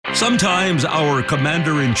Sometimes our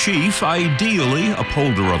commander-in-chief, ideally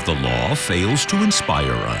upholder of the law, fails to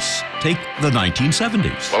inspire us. Take the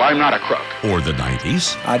 1970s. Well, I'm not a crook. Or the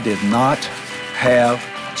 90s. I did not have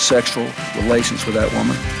sexual relations with that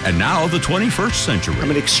woman. And now the 21st century.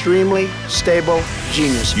 I'm an extremely stable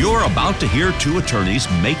genius. You're about to hear two attorneys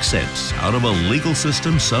make sense out of a legal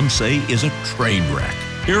system some say is a train wreck.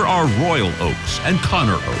 Here are Royal Oaks and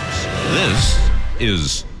Connor Oaks. This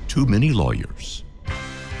is Too Many Lawyers.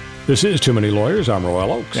 This is Too Many Lawyers. I'm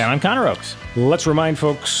Royal Oaks. And I'm Connor Oaks. Let's remind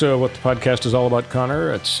folks what the podcast is all about,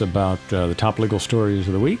 Connor. It's about the top legal stories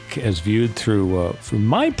of the week as viewed through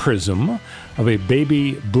my prism of a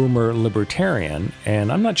baby boomer libertarian.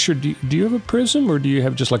 And I'm not sure, do you have a prism or do you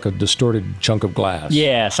have just like a distorted chunk of glass?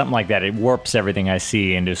 Yeah, something like that. It warps everything I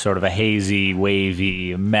see into sort of a hazy,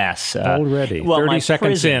 wavy mess. Already. 30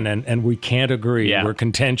 seconds in and we can't agree. Yeah. We're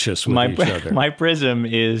contentious with each other. My prism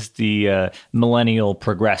is the millennial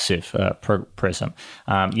progressive prism.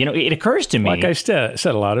 It occurs to me. Like I said,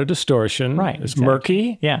 a lot of distortion. Right. It's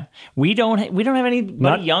murky. Yeah. We don't have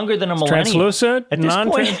anybody younger than a millennial. Translucent.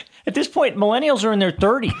 At this point, millennials are in their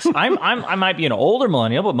 30s. I might be an older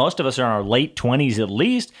millennial, but most of us are in our late 20s at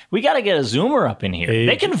least. We got to get a Zoomer up in here.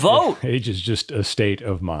 They can vote. Age is just a state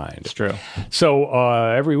of mind. It's true. So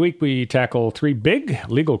every week we tackle three big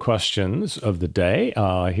legal questions of the day.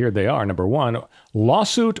 Here they are. Number one,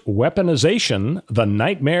 lawsuit weaponization, the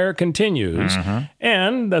nightmare continues. Mm-hmm.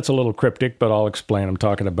 And that's a little cryptic, but I'll explain. I'm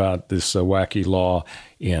talking about this wacky law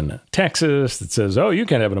in Texas that says, oh, you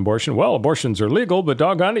can't have an abortion. Well, abortions are legal, but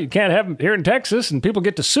doggone it, you can't have them here in Texas, and people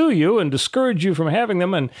get to sue you and discourage you from having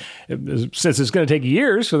them. And since it's going to take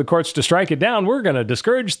years for the courts to strike it down, we're going to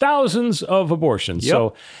discourage thousands of abortions. Yep.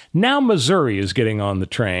 So now Missouri is getting on the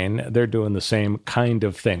train. They're doing the same kind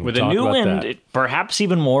of thing. With a new and perhaps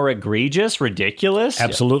even more egregious, ridiculous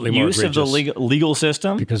absolutely more use egregious. Of the legal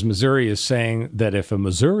system. Because Missouri is saying that if a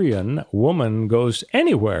Missourian woman goes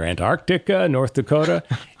anywhere, Antarctica, North Dakota,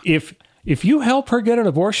 if you help her get an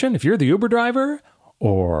abortion, if you're the Uber driver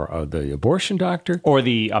or the abortion doctor. Or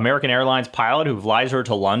the American Airlines pilot who flies her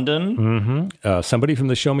to London. Mm-hmm. Somebody from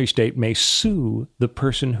the Show Me State may sue the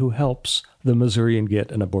person who helps the Missourian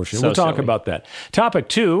get an abortion. We'll talk about that. Topic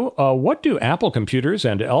two, what do Apple computers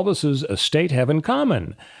and Elvis's estate have in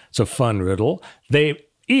common? It's a fun riddle. They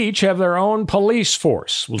each have their own police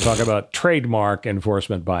force. We'll talk about trademark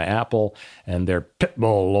enforcement by Apple and their pit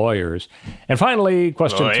bull lawyers. And finally,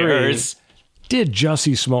 question three. Did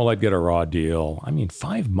Jussie Smollett get a raw deal?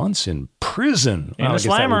 5 months in prison. And I guess that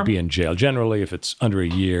slammer. would be in jail. Generally, if it's under a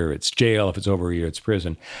year, it's jail. If it's over a year, it's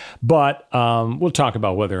prison. But we'll talk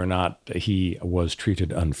about whether or not he was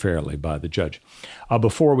treated unfairly by the judge.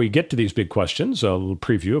 Before we get to these big questions, a little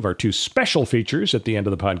preview of our two special features at the end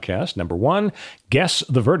of the podcast. Number one, Guess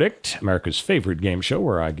the Verdict, America's favorite game show,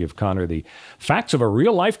 where I give Connor the facts of a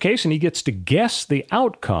real-life case, and he gets to guess the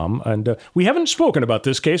outcome. And we haven't spoken about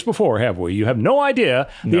this case before, have we? You have no idea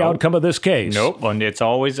the outcome of this case. Nope, and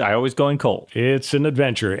I always go in cold. It's an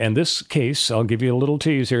adventure. And this case, I'll give you a little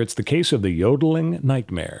tease here, it's the case of the yodeling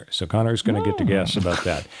nightmare. So Connor's going to get to guess about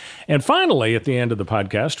that. And finally, at the end of the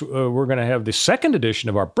podcast, we're going to have the second edition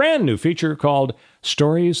of our brand new feature called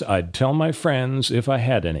Stories I'd Tell My Friends If I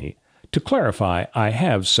Had Any. To clarify, I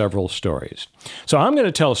have several stories. So I'm going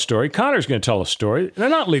to tell a story. Connor's going to tell a story. They're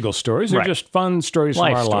not legal stories. They're just fun stories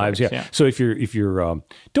from our lives. Yeah. So if you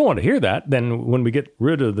don't want to hear that, then when we get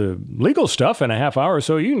rid of the legal stuff in a half hour or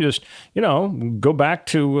so, you can just, go back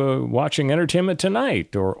to watching Entertainment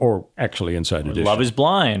Tonight or actually Inside Edition. Love is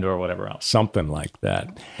Blind or whatever else. Something like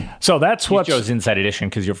that. So that's what you chose Inside Edition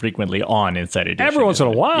because you're frequently on Inside Edition. Every once in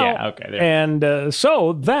a while. Yeah, okay. And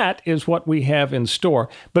so that is what we have in store.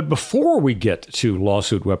 But before we get to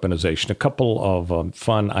lawsuit weaponization, a couple of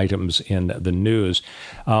fun items in the news.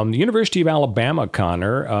 The University of Alabama,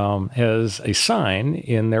 Connor, has a sign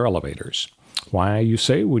in their elevators. Why, you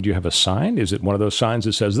say, would you have a sign? Is it one of those signs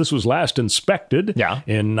that says this was last inspected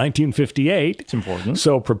in 1958? It's important.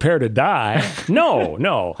 So prepare to die.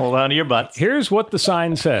 No. Hold on to your butts. Here's what the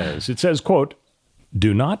sign says. It says, quote,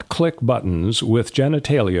 do not click buttons with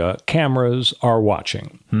genitalia cameras are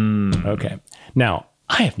watching. Okay. Now,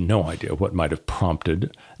 I have no idea what might have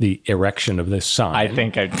prompted the erection of this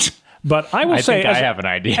sign. But I will say, I have an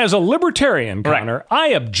idea. As a libertarian, Connor, I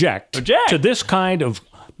object to this kind of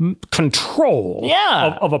control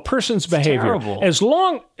of a person's behavior. Terrible. As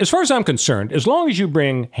far as I'm concerned, as long as you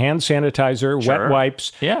bring hand sanitizer, wet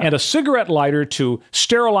wipes, and a cigarette lighter to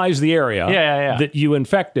sterilize the area that you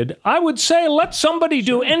infected, I would say let somebody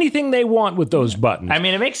do anything they want with those buttons. I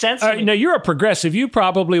mean, it makes sense. Now, you're a progressive. You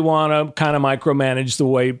probably want to kind of micromanage the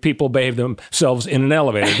way people behave themselves in an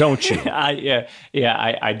elevator, don't you?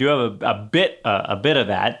 I do have a bit of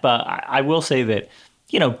that, but I will say that,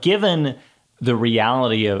 given the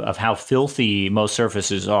reality of how filthy most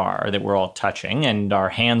surfaces are that we're all touching, and our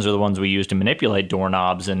hands are the ones we use to manipulate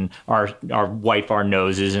doorknobs and our wipe our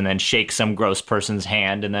noses and then shake some gross person's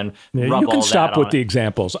hand and then rub all that. You can stop with the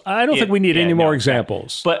examples. I don't think we need any more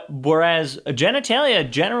examples. But whereas genitalia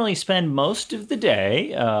generally spend most of the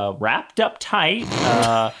day wrapped up tight,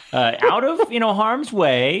 out of harm's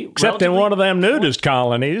way, except in one of them nudist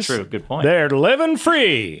colonies. True, good point. They're living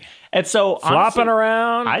free. And so, flopping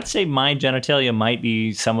around. I'd say my genitalia might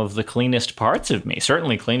be some of the cleanest parts of me.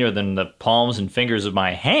 Certainly cleaner than the palms and fingers of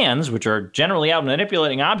my hands, which are generally out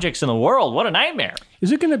manipulating objects in the world. What a nightmare.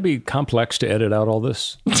 Is it going to be complex to edit out all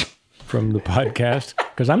this from the podcast?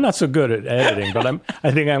 Because I'm not so good at editing, but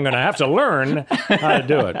I think I'm going to have to learn how to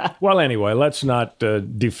do it. Well, anyway, let's not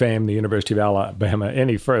defame the University of Alabama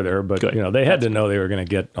any further. But they had to know they were going to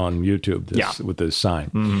get on YouTube with this sign.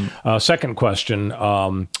 Mm-hmm. Second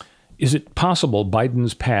question. Is it possible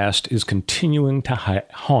Biden's past is continuing to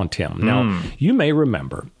haunt him? Now, you may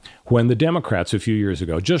remember when the Democrats a few years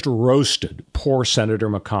ago just roasted poor Senator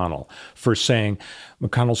McConnell for saying,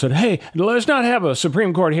 McConnell said, hey, let's not have a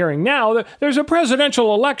Supreme Court hearing now. There's a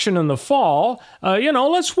presidential election in the fall.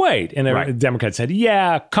 Let's wait. And the Democrats said,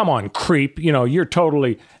 yeah, come on, creep. You're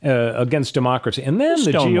totally against democracy. And then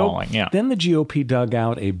the GOP dug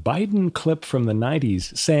out a Biden clip from the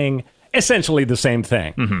 90s saying essentially the same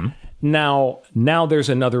thing. Mm-hmm. Now there's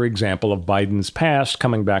another example of Biden's past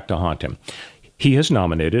coming back to haunt him. He has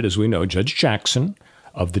nominated, as we know, Judge Jackson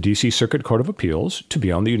of the D.C. Circuit Court of Appeals to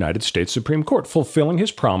be on the United States Supreme Court, fulfilling his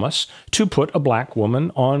promise to put a black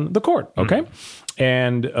woman on the court, okay? Mm-hmm.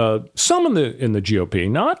 And some in the GOP,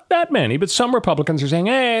 not that many, but some Republicans are saying,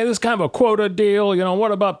 hey, this is kind of a quota deal.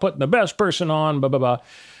 What about putting the best person on, blah, blah, blah.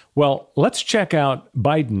 Well, let's check out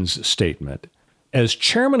Biden's statement as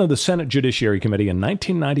chairman of the Senate Judiciary Committee in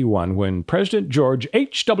 1991 when President George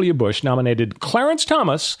H.W. Bush nominated Clarence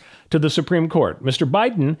Thomas to the Supreme Court. Mr.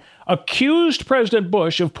 Biden accused President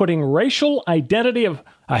Bush of putting racial identity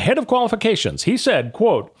ahead of qualifications. He said,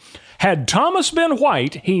 quote, had Thomas been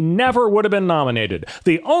white, he never would have been nominated.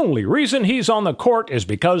 The only reason he's on the court is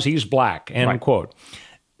because he's black, end quote.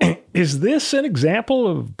 Is this an example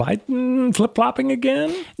of Biden flip-flopping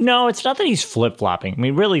again? No, it's not that he's flip-flopping. I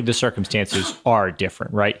mean, really, the circumstances are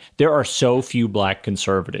different, right? There are so few black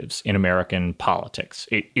conservatives in American politics.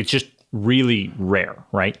 It's just really rare,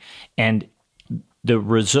 right? And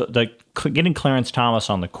getting Clarence Thomas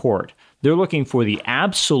on the court, they're looking for the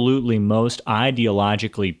absolutely most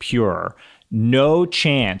ideologically pure, no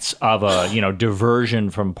chance of a diversion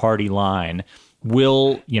from party line,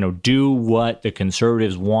 will, do what the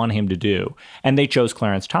conservatives want him to do. And they chose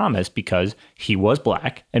Clarence Thomas because he was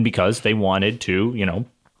black and because they wanted to,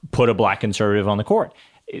 put a black conservative on the court.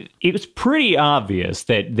 It was pretty obvious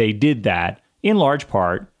that they did that in large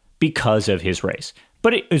part because of his race.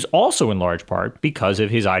 But it is also in large part because of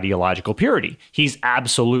his ideological purity. He's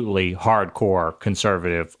absolutely hardcore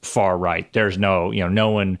conservative, far right. There's no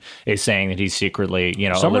one is saying that he's secretly,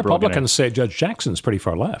 Some Republicans say Judge Jackson's pretty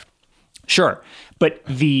far left. Sure, but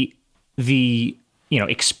the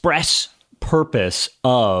express purpose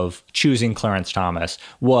of choosing Clarence Thomas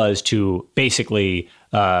was to basically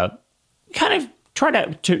kind of try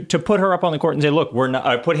to put her up on the court and say, look, we're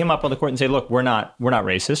not. Put him up on the court and say, look, we're not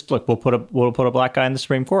racist. Look, we'll put a black guy in the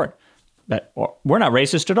Supreme Court. We're not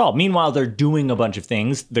racist at all. Meanwhile, they're doing a bunch of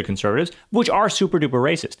things, the conservatives, which are super duper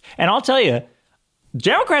racist. And I'll tell you,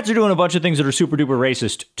 Democrats are doing a bunch of things that are super duper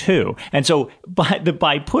racist too. And so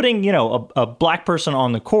by putting, a black person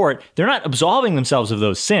on the court, they're not absolving themselves of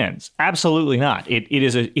those sins. Absolutely not. It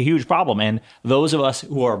is a huge problem. And those of us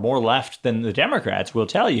who are more left than the Democrats will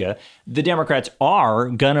tell you the Democrats are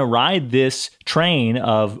going to ride this train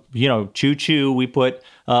of, choo-choo, we put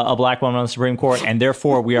a black woman on the Supreme Court, and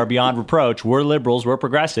therefore we are beyond reproach. We're liberals, we're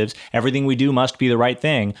progressives. Everything we do must be the right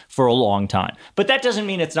thing for a long time. But that doesn't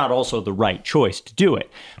mean it's not also the right choice to do it.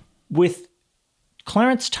 With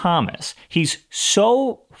Clarence Thomas, he's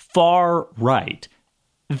so far right.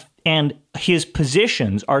 And his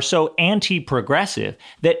positions are so anti-progressive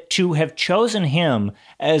that to have chosen him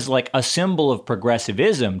as like a symbol of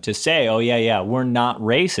progressivism to say, oh, yeah, we're not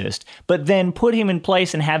racist, but then put him in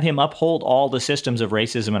place and have him uphold all the systems of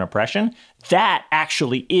racism and oppression, that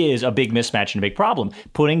actually is a big mismatch and a big problem.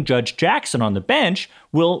 Putting Judge Jackson on the bench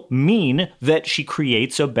will mean that she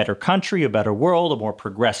creates a better country, a better world, a more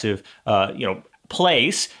progressive,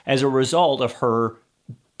 place as a result of her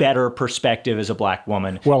better perspective as a black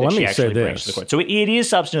woman. Well, let me say this. To the court. So it is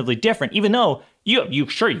substantively different, even though you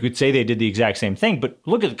could say they did the exact same thing, but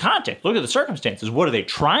look at the context, look at the circumstances. What are they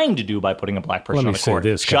trying to do by putting a black person on the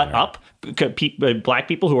court? Shut up black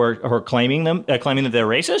people who are claiming that they're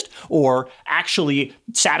racist, or actually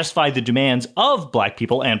satisfy the demands of black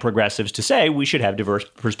people and progressives to say we should have diverse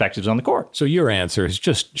perspectives on the court. So your answer has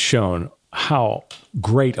just shown how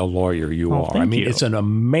great a lawyer you are. I mean, it's an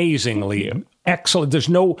amazingly excellent. There's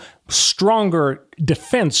no stronger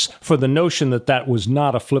defense for the notion that that was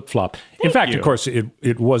not a flip-flop. In fact, of course,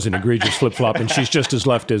 it was an egregious flip-flop, and she's just as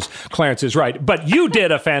left as Clarence is right. But you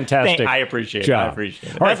did a fantastic I appreciate job. it. I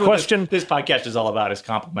appreciate it. All right, question. This podcast is all about is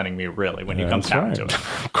complimenting me, really, when you come down to it.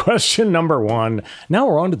 Question number 1. Now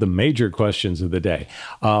we're on to the major questions of the day.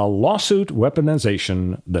 Lawsuit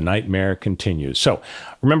weaponization, the nightmare continues. So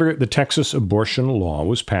remember, the Texas abortion law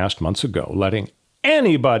was passed months ago, letting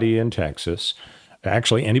anybody in Texas,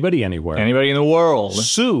 actually anybody anywhere, anybody in the world,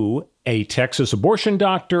 sue a Texas abortion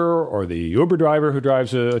doctor or the Uber driver who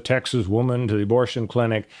drives a Texas woman to the abortion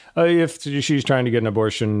clinic if she's trying to get an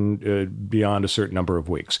abortion beyond a certain number of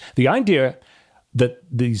weeks. The idea that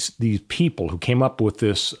these people who came up with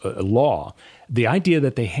this law, the idea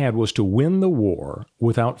that they had was to win the war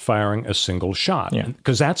without firing a single shot.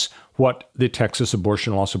 Because that's what the Texas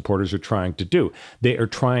abortion law supporters are trying to do. They are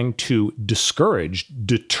trying to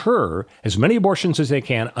deter as many abortions as they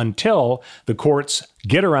can until the courts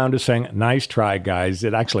get around to saying, nice try, guys.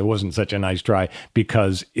 It actually wasn't such a nice try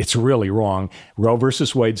because it's really wrong. Roe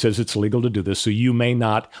versus Wade says it's legal to do this, so you may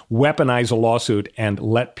not weaponize a lawsuit and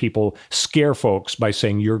let people scare folks by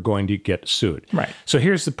saying you're going to get sued. Right. So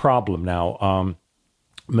here's the problem now.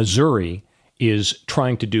 Missouri is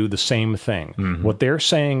trying to do the same thing. Mm-hmm. What they're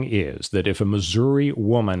saying is that if a Missouri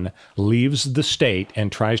woman leaves the state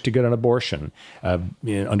and tries to get an abortion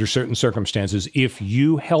under certain circumstances, if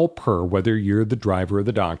you help her, whether you're the driver or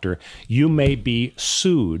the doctor, you may be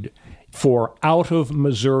sued for out of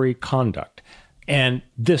Missouri conduct. And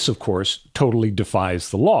this, of course, totally defies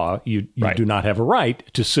the law. You do not have a right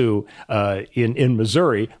to sue in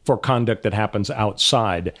Missouri for conduct that happens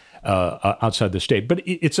outside the state. But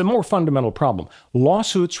it's a more fundamental problem.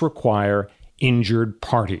 Lawsuits require injured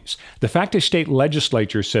parties. The fact a state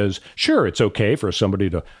legislature says, sure, it's okay for somebody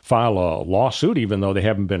to file a lawsuit even though they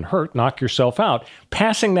haven't been hurt, knock yourself out.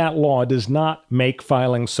 Passing that law does not make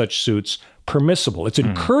filing such suits permissible. It's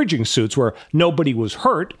encouraging suits where nobody was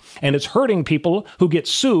hurt, and it's hurting people who get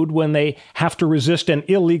sued when they have to resist an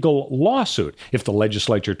illegal lawsuit. If the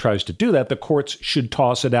legislature tries to do that, the courts should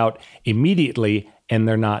toss it out immediately, and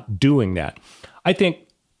they're not doing that. I think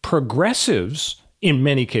progressives, in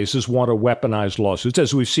many cases, want to weaponize lawsuits,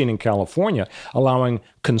 as we've seen in California, allowing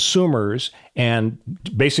consumers and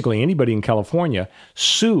basically anybody in California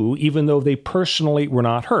sue even though they personally were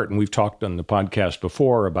not hurt. And we've talked on the podcast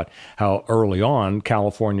before about how early on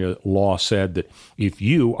California law said that if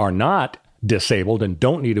you are not disabled and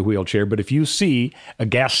don't need a wheelchair, but if you see a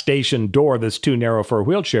gas station door that's too narrow for a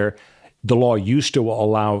wheelchair, the law used to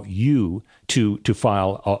allow you to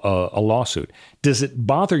file a lawsuit. Does it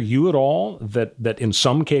bother you at all that in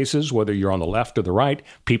some cases, whether you're on the left or the right,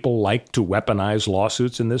 people like to weaponize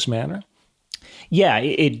lawsuits in this manner? Yeah,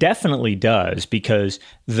 it definitely does, because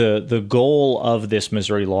the goal of this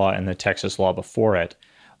Missouri law and the Texas law before it,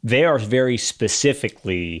 they are very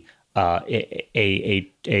specifically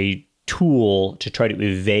a tool to try to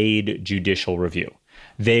evade judicial review.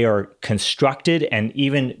 They are constructed, and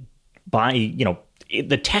even by,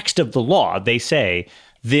 the text of the law, they say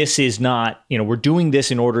this is not, we're doing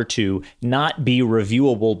this in order to not be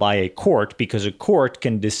reviewable by a court, because a court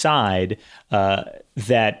can decide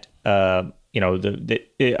that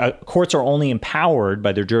courts are only empowered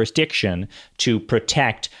by their jurisdiction to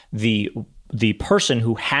protect the person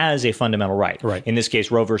who has a fundamental right. Right. In this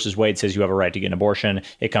case, Roe versus Wade says you have a right to get an abortion.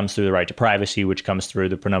 It comes through the right to privacy, which comes through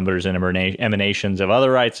the penumbras and emanations of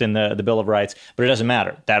other rights in the Bill of Rights. But it doesn't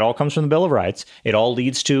matter. That all comes from the Bill of Rights. It all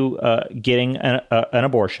leads to getting an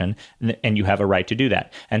abortion, and you have a right to do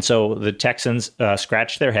that. And so the Texans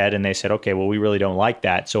scratched their head and they said, okay, well, we really don't like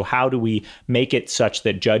that. So how do we make it such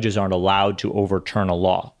that judges aren't allowed to overturn a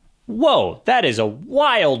law? whoa, that is a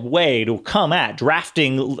wild way to come at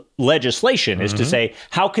drafting legislation, is to say,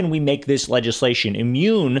 how can we make this legislation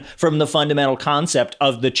immune from the fundamental concept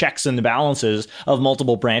of the checks and the balances of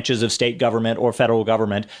multiple branches of state government or federal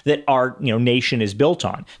government that our nation is built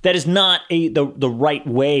on? That is not the right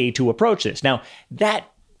way to approach this. Now, that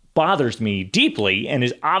bothers me deeply and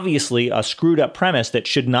is obviously a screwed up premise that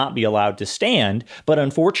should not be allowed to stand. But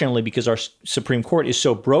unfortunately, because our Supreme Court is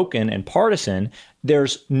so broken and partisan,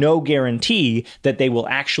 there's no guarantee that they will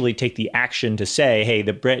actually take the action to say, hey,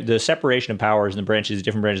 the separation of powers in the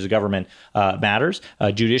different branches of government matters.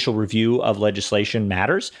 Judicial review of legislation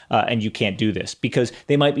matters. And you can't do this because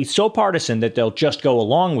they might be so partisan that they'll just go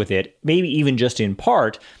along with it, maybe even just in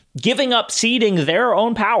part, giving up ceding their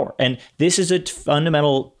own power. And this is a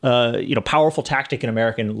fundamental, powerful tactic in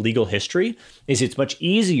American legal history, is it's much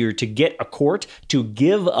easier to get a court to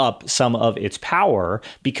give up some of its power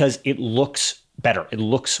because it looks better. It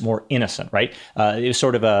looks more innocent, right? It was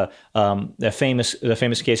sort of the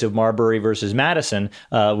famous case of Marbury versus Madison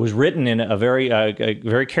was written in a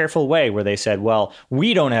very careful way, where they said, well,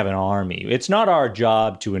 we don't have an army. It's not our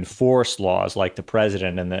job to enforce laws like the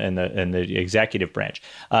president and the executive branch.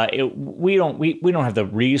 We don't have the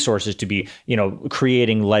resources to be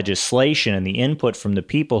creating legislation and the input from the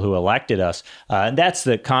people who elected us. And that's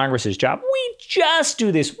the Congress's job. We just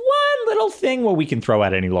do this one little thing where we can throw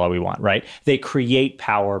out any law we want, right? They create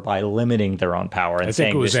power by limiting their own power and saying,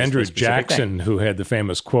 I think it was Andrew Jackson who had the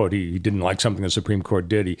famous quote. He didn't like something the Supreme Court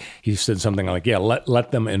did. He said something like, yeah,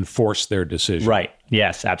 let them enforce their decision. Right.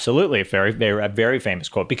 Yes, absolutely. A very famous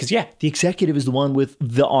quote, because the executive is the one with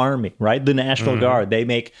the army, right? The National Guard. They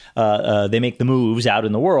make the moves out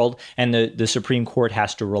in the world, and the Supreme Court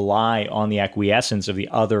has to rely on the acquiescence of the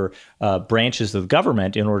other branches of the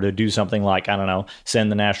government in order to do something like, send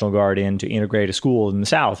the National Guard in to integrate a school in the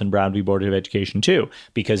South in Brown v. Board of Education 2,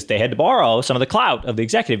 because they had to borrow some of the clout of the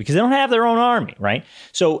executive because they don't have their own army, right?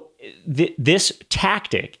 So this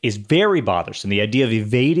tactic is very bothersome, the idea of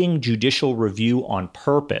evading judicial review on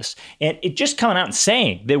purpose. And it just coming out and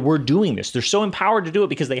saying that we're doing this. They're so empowered to do it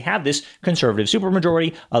because they have this conservative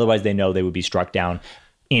supermajority. Otherwise, they know they would be struck down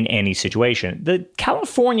in any situation. The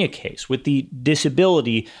California case with the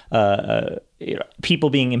disability, people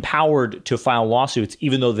being empowered to file lawsuits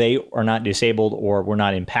even though they are not disabled or were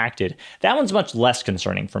not impacted, that one's much less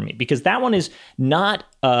concerning for me, because that one is not,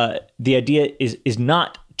 the idea is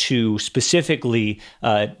not to specifically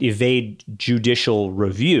evade judicial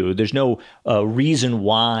review. There's no reason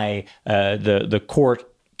why the court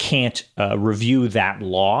can't review that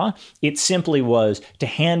law. It simply was to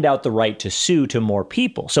hand out the right to sue to more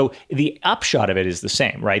people. So the upshot of it is the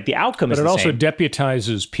same, right? The outcome is the same. But it also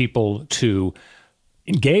deputizes people to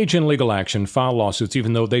engage in legal action, file lawsuits,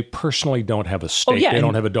 even though they personally don't have a stake. They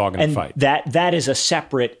don't have a dog in the fight. That is a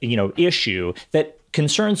separate, issue that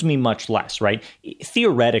concerns me much less, right?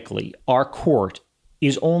 Theoretically, our court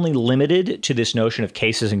is only limited to this notion of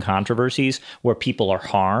cases and controversies where people are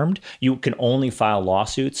harmed. You can only file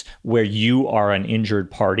lawsuits where you are an injured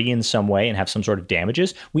party in some way and have some sort of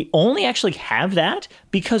damages. We only actually have that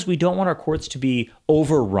because we don't want our courts to be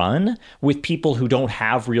overrun with people who don't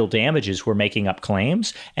have real damages, who are making up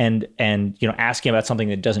claims and asking about something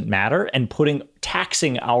that doesn't matter and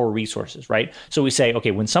taxing our resources, right? So we say, okay,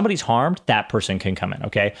 when somebody's harmed, that person can come in,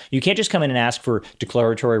 okay? You can't just come in and ask for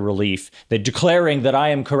declaratory relief, declaring that I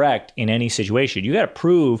am correct in any situation. You got to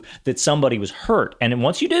prove that somebody was hurt. And then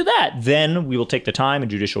once you do that, then we will take the time and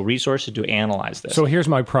judicial resources to analyze this. So here's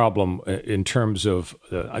my problem in terms of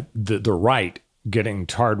the right getting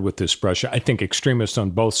tarred with this brush. I think extremists on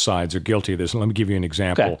both sides are guilty of this. And let me give you an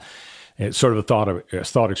example. Okay. It's sort of a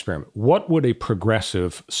thought experiment. What would a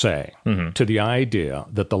progressive say to the idea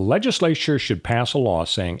that the legislature should pass a law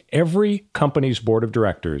saying every company's board of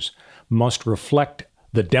directors must reflect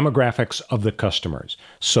the demographics of the customers?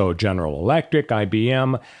 So General Electric,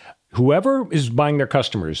 IBM, whoever is buying their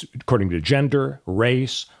customers, according to gender,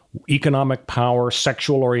 race, economic power,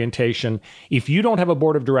 sexual orientation, if you don't have a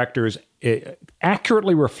board of directors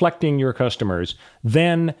accurately reflecting your customers,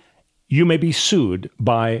 then you may be sued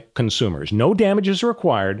by consumers. No damages are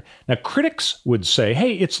required. Now, critics would say,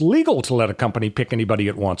 hey, it's legal to let a company pick anybody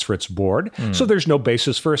it wants for its board, so there's no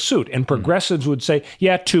basis for a suit. And progressives would say,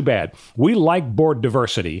 yeah, too bad. We like board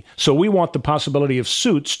diversity, so we want the possibility of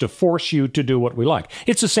suits to force you to do what we like.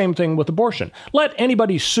 It's the same thing with abortion. Let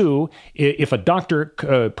anybody sue if a doctor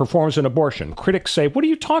performs an abortion. Critics say, what are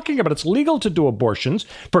you talking about? It's legal to do abortions.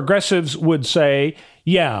 Progressives would say,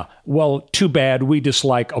 yeah, well, too bad. We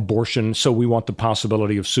dislike abortion, so we want the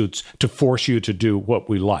possibility of suits to force you to do what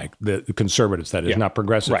we like. The conservatives, that is, not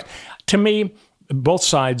progressives. Right. To me, both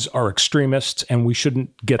sides are extremists, and we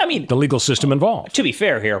shouldn't get the legal system involved. To be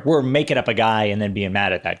fair here, we're making up a guy and then being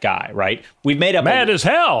mad at that guy, right? We've made up mad as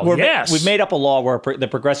hell. Yes, we've made up a law where the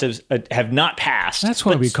progressives have not passed. That's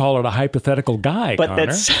why we call it a hypothetical guy. But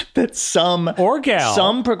Connor. that some or gal,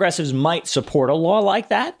 some progressives might support a law like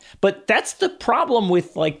that. But that's the problem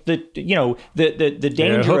with like the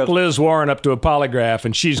danger hook of Liz Warren up to a polygraph,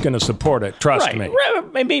 and she's going to support it. Trust me.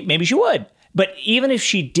 Maybe she would. But even if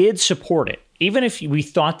she did support it, even if we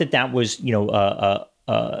thought that was,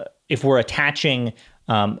 if we're attaching,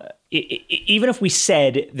 even if we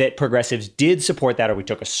said that progressives did support that, or we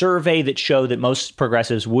took a survey that showed that most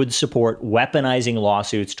progressives would support weaponizing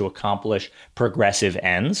lawsuits to accomplish progressive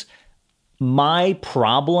ends, my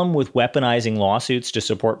problem with weaponizing lawsuits to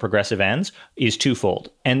support progressive ends is twofold,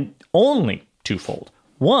 and only twofold.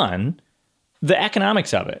 One, the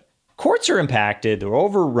economics of it. Courts are impacted, they're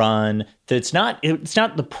overrun. It's not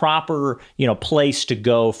the proper, place to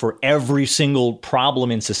go for every single problem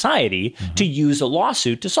in society to use a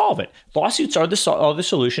lawsuit to solve it. Lawsuits are the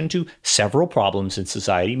solution to several problems in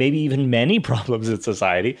society, maybe even many problems in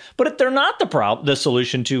society, but they're not the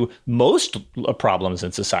solution to most problems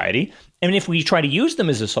in society. And if we try to use them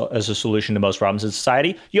as a solution to most problems in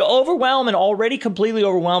society, you overwhelm an already completely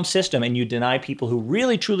overwhelmed system, and you deny people who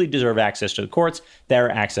really, truly deserve access to the courts their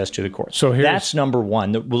access to the courts. So that's number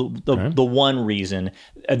one. The one reason,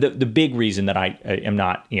 the big reason that I am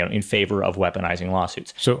not in favor of weaponizing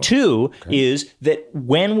lawsuits. So two is that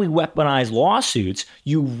when we weaponize lawsuits,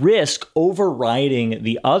 you risk overriding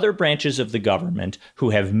the other branches of the government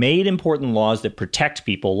who have made important laws that protect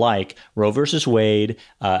people, like Roe versus Wade,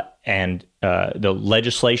 and the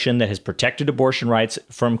legislation that has protected abortion rights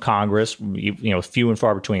from Congress, few and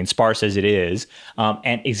far between, sparse as it is,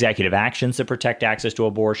 and executive actions that protect access to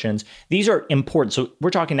abortions. These are important. So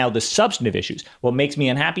we're talking now the substantive issues. What makes me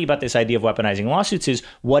unhappy about this idea of weaponizing lawsuits is,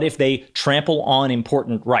 what if they trample on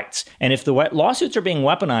important rights? And if the lawsuits are being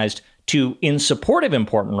weaponized in support of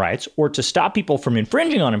important rights, or to stop people from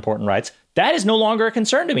infringing on important rights, that is no longer a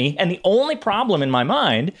concern to me. And the only problem in my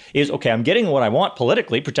mind is, okay, I'm getting what I want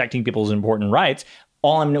politically, protecting people's important rights.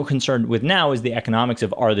 All I'm no concerned with now is the economics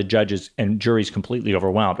of, are the judges and juries completely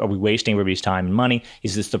overwhelmed? Are we wasting everybody's time and money?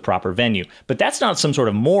 Is this the proper venue? But that's not some sort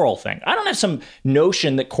of moral thing. I don't have some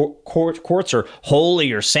notion that courts are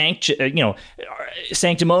holy or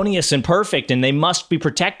sanctimonious and perfect, and they must be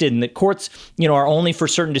protected, and that courts, are only for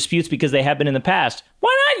certain disputes because they have been in the past.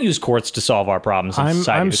 Why not use courts to solve our problems in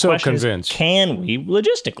society? I'm so convinced. Can we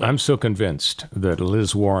logistically? I'm so convinced that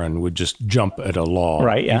Liz Warren would just jump at a law,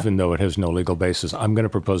 even though it has no legal basis. I'm going to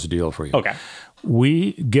propose a deal for you. Okay.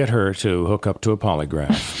 We get her to hook up to a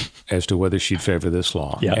polygraph as to whether she'd favor this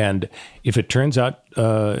law. Yep. And if it turns out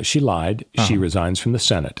she lied, she resigns from the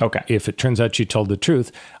Senate. Okay. If it turns out she told the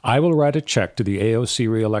truth, I will write a check to the AOC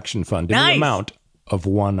reelection fund in the amount of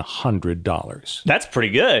 $100. That's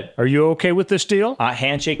pretty good. Are you okay with this deal?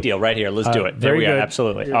 Handshake deal right here. Let's do it. There we good. are.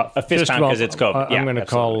 Absolutely. A fist time because it's COVID. I'm going to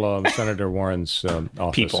call Senator Warren's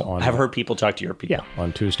office. People. I've heard people talk to your people. Yeah,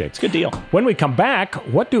 on Tuesday. It's a good deal. When we come back,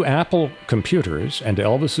 what do Apple computers and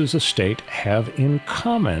Elvis's estate have in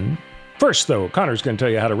common? First, though, Connor's going to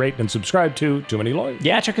tell you how to rate and subscribe to Too Many Lawyers.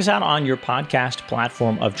 Yeah, check us out on your podcast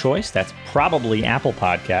platform of choice. That's probably Apple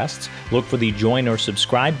Podcasts. Look for the join or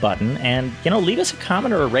subscribe button, and, leave us a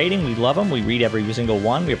comment or a rating. We love them. We read every single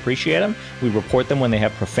one. We appreciate them. We report them when they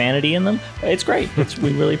have profanity in them. It's great.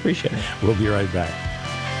 We really appreciate it. We'll be right back.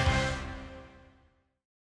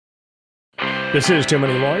 This is Too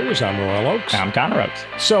Many Lawyers. I'm Royal Oakes. I'm Connor Oakes.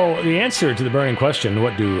 So the answer to the burning question,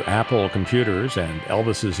 what do Apple computers and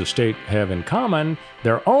Elvis's estate have in common?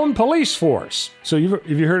 Their own police force. So have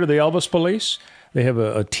you heard of the Elvis police? They have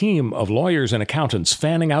a team of lawyers and accountants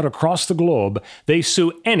fanning out across the globe. They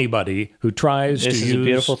sue anybody who tries to use This is a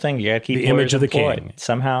beautiful thing. You got to keep the image of the king.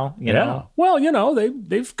 Somehow, you know. Well,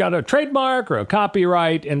 they've got a trademark or a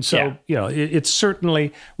copyright, and so, it's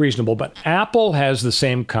certainly reasonable. But Apple has the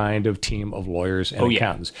same kind of team of lawyers and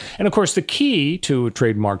accountants. And, of course, the key to a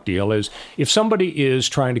trademark deal is if somebody is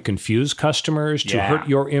trying to confuse customers, to hurt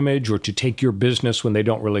your image, or to take your business when they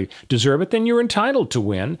don't really deserve it, then you're entitled to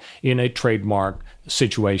win in a trademark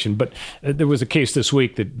situation. But there was a case this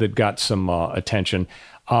week that got some attention.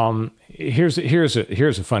 Here's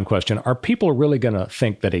a fun question. Are people really going to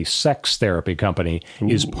think that a sex therapy company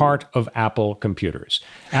is part of Apple computers?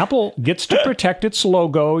 Apple gets to protect its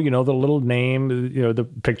logo, the little name, the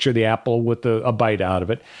picture of the apple with a bite out of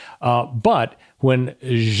it. But When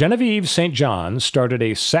Genevieve St. John started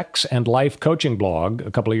a sex and life coaching blog a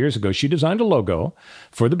couple of years ago, she designed a logo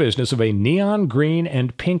for the business of a neon green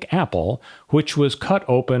and pink apple, which was cut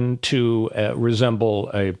open to resemble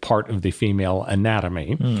a part of the female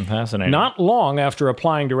anatomy. Fascinating. Not long after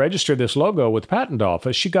applying to register this logo with the patent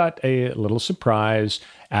office, she got a little surprise.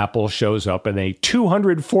 Apple shows up in a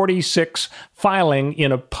 246 filing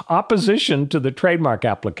in opposition to the trademark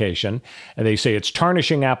application. And they say it's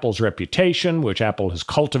tarnishing Apple's reputation, which Apple has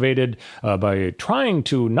cultivated by trying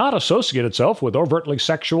to not associate itself with overtly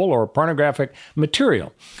sexual or pornographic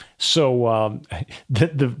material. So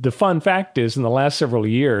the fun fact is, in the last several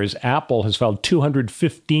years, Apple has filed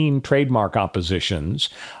 215 trademark oppositions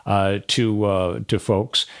to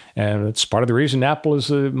folks, and it's part of the reason Apple is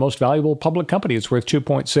the most valuable public company. It's worth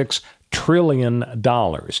 $2.6 trillion.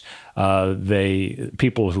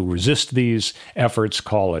 People who resist these efforts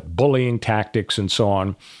call it bullying tactics and so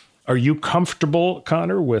on. Are you comfortable,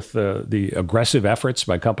 Connor, with the aggressive efforts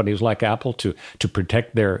by companies like Apple to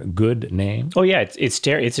protect their good name? Oh, yeah, it's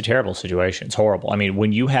a terrible situation. It's horrible. I mean,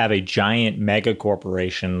 when you have a giant mega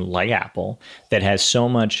corporation like Apple that has so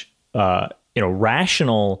much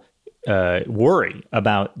rational worry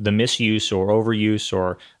about the misuse or overuse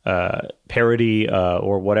or parody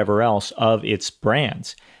or whatever else of its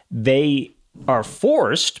brands, they are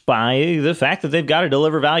forced by the fact that they've got to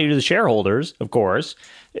deliver value to the shareholders, of course,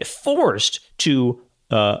 forced to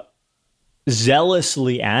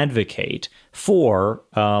zealously advocate for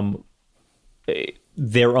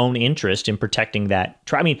their own interest in protecting that.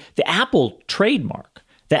 I mean, the Apple trademark,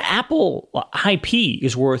 the Apple IP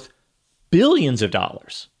is worth billions of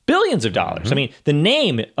dollars. Billions of dollars. Mm-hmm. I mean, the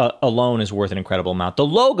name alone is worth an incredible amount. The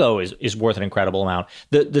logo is worth an incredible amount.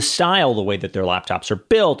 The style, the way that their laptops are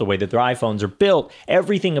built, the way that their iPhones are built,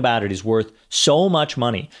 everything about it is worth so much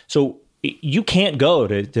money. So you can't go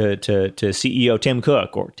to CEO Tim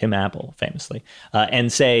Cook or Tim Apple, famously,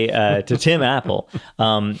 and say to Tim Apple,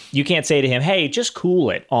 you can't say to him, "Hey, just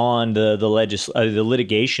cool it on the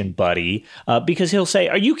litigation, buddy," because he'll say,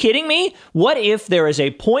 "Are you kidding me? What if there is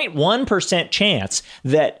a 0.1% chance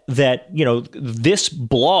that this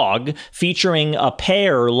blog featuring a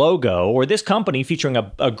pear logo or this company featuring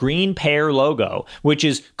a green pear logo, which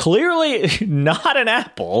is clearly not an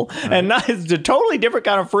apple and it's a totally different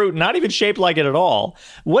kind of fruit, not even shaped like it at all.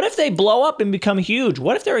 What if they blow up and become huge?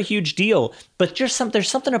 What if they're a huge deal? But there's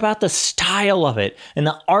something about the style of it and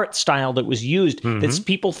the art style that was used that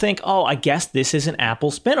people think, oh, I guess this is an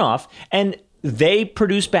Apple spinoff. And they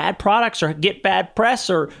produce bad products or get bad press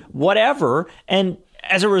or whatever. And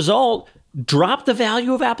as a result, drop the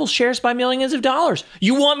value of Apple shares by millions of dollars.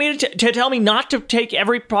 You want me to tell me not to take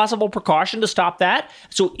every possible precaution to stop that?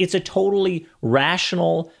 So it's a totally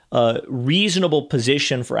rational, reasonable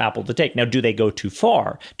position for Apple to take. Now, do they go too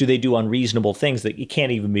far? Do they do unreasonable things that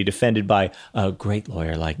can't even be defended by a great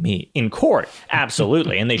lawyer like me in court?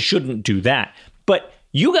 Absolutely. And they shouldn't do that. But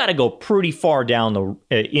you got to go pretty far down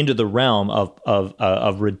into the realm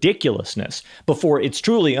of ridiculousness before it's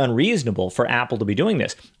truly unreasonable for Apple to be doing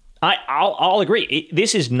this. I'll agree.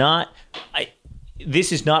 This is not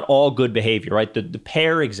all good behavior, right? The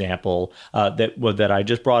pear example that I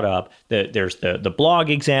just brought up. There's the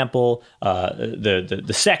blog example,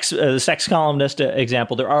 the sex columnist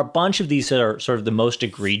example. There are a bunch of these that are sort of the most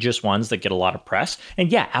egregious ones that get a lot of press.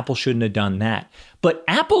 And yeah, Apple shouldn't have done that. But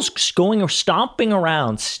Apple's going or stomping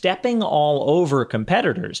around, stepping all over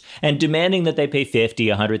competitors and demanding that they pay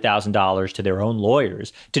 $50,000, $100,000 to their own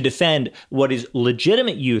lawyers to defend what is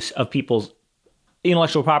legitimate use of people's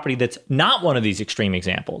intellectual property that's not one of these extreme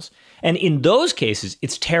examples. And in those cases,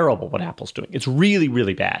 it's terrible what Apple's doing. It's really,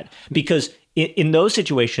 really bad because in those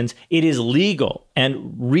situations, it is legal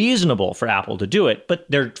and reasonable for Apple to do it, but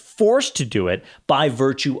they're forced to do it by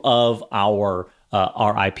virtue of our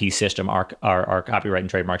IP system, our copyright and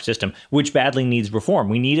trademark system, which badly needs reform.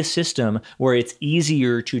 We need a system where it's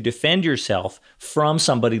easier to defend yourself from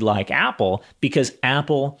somebody like Apple because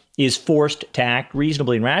Apple is forced to act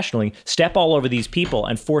reasonably and rationally, step all over these people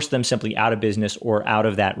and force them simply out of business or out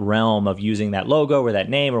of that realm of using that logo or that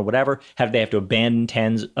name or whatever. They have to abandon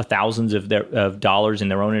tens of thousands of dollars in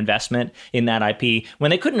their own investment in that IP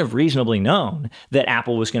when they couldn't have reasonably known that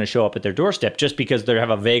Apple was going to show up at their doorstep just because they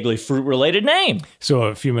have a vaguely fruit-related name. So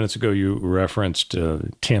a few minutes ago, you referenced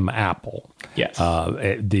Tim Apple. Yes.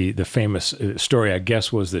 The famous story, I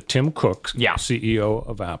guess, was that Tim Cook, CEO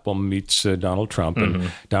of Apple, meets Donald Trump,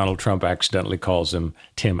 and Donald Trump accidentally calls him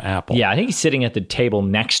Tim Apple. Yeah, I think he's sitting at the table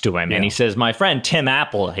next to him, and he says, "My friend Tim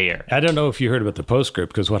Apple here." I don't know if you heard about the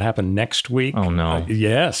postscript, because what happened next week? Oh, no.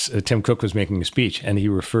 Tim Cook was making a speech, and he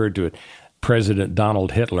referred to it President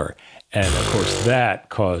Donald Hitler. And, of course, that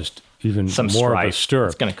caused even Some more strife. of a stir.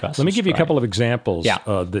 It's going to cause Let me some give you a strife. couple of examples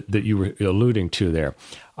that you were alluding to there.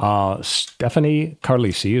 Stephanie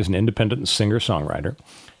Carlisi is an independent singer-songwriter.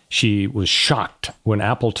 She was shocked when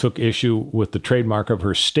Apple took issue with the trademark of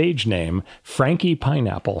her stage name, Frankie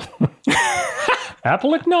Pineapple.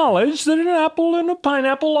 Apple acknowledged that an apple and a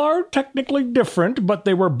pineapple are technically different, but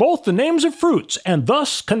they were both the names of fruits and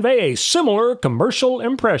thus convey a similar commercial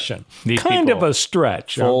impression. These kind people, of a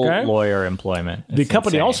stretch. Full okay? lawyer employment. The It's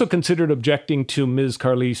company insane. also considered objecting to Ms.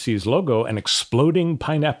 Carlisi's logo, an exploding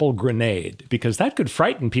pineapple grenade, because that could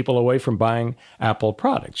frighten people away from buying Apple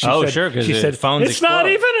products. Sure, because she said, phones it's not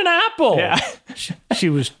explode." even an apple. Yeah. She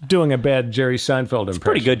was doing a bad Jerry Seinfeld impression.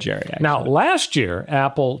 Pretty good, Jerry, actually. Now, last year,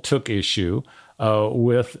 Apple took issue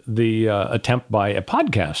with the attempt by a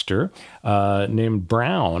podcaster named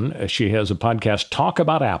Brown. She has a podcast, Talk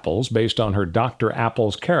About Apples, based on her Dr.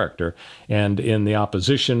 Apple's character. And in the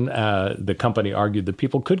opposition, the company argued that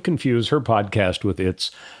people could confuse her podcast with its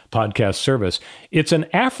podcast service. It's an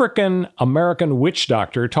African-American witch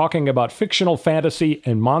doctor talking about fictional fantasy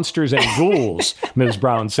and monsters and ghouls, Ms.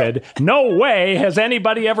 Brown said. No way has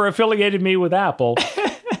anybody ever affiliated me with Apple.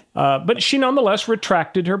 But she nonetheless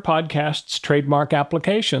retracted her podcast's trademark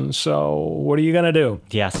application. So what are you going to do?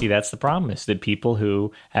 Yeah, see, that's the problem, is that people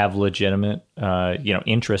who have legitimate,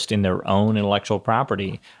 interest in their own intellectual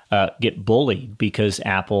property get bullied because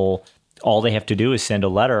Apple, all they have to do is send a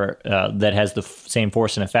letter that has the same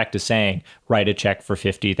force and effect as saying, write a check for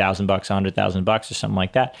 $50,000, $100,000 or something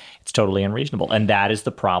like that. It's totally unreasonable. And that is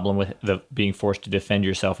the problem with being forced to defend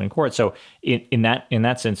yourself in court. So in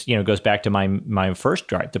that sense, it goes back to my first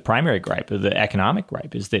gripe, the primary gripe, the economic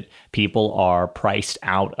gripe, is that people are priced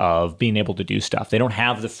out of being able to do stuff. They don't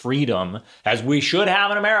have the freedom, as we should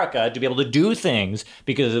have in America, to be able to do things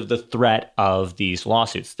because of the threat of these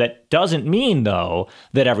lawsuits. That doesn't mean, though,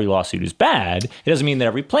 that every lawsuit is bad. It doesn't mean that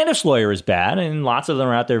every plaintiff's lawyer is bad, and lots of them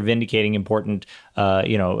are out there vindicating important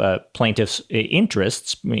plaintiffs'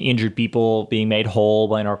 interests, injured people being made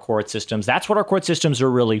whole in our court systems. That's what our court systems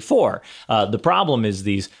are really for. The problem is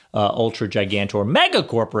these ultra gigantor mega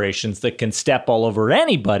corporations that can step all over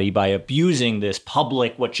anybody by abusing this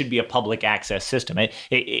public, what should be a public access system.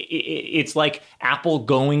 It's like Apple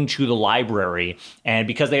going to the library, and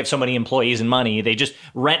because they have so many employees and money, they just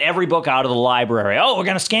rent every book out of the library. Oh, we're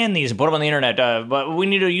going to scan these and put them on the internet, but we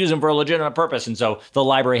need to use them for a legitimate purpose. And so the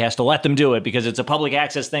library has to let them do it because it's a public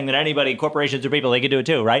access thing that anybody, corporations or people, they could do it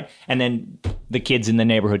too, right? And then the kids in the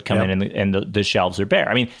neighborhood come in and the shelves are bare.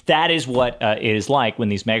 I mean, that is what it is like when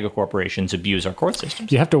these mega corporations abuse our court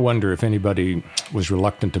systems. You have to wonder if anybody was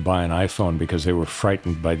reluctant to buy an iPhone because they were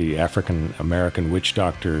frightened by the African-American witch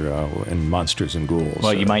doctor and monsters and ghouls.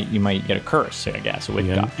 Well, you might get a curse, I guess.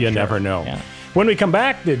 You never know. Yeah. When we come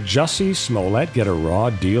back, did Jussie Smollett get a raw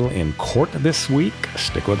deal in court this week?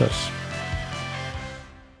 Stick with us.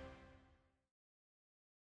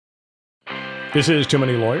 This is Too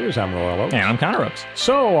Many Lawyers. I'm Royal Oaks. And I'm Connor Oaks.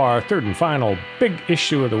 So our third and final big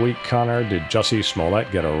issue of the week, Connor, did Jussie Smollett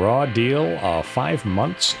get a raw deal? 5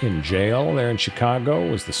 months in jail there in Chicago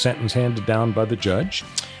was the sentence handed down by the judge.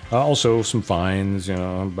 Also some fines,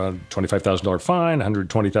 about $25,000 fine,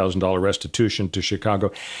 $120,000 restitution to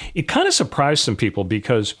Chicago. It kind of surprised some people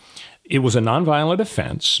because it was a nonviolent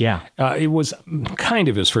offense. Yeah. It was kind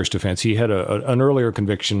of his first offense. He had an earlier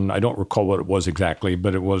conviction. I don't recall what it was exactly,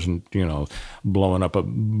 but it wasn't, blowing up a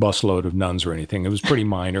busload of nuns or anything. It was pretty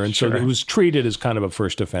minor. And so it was treated as kind of a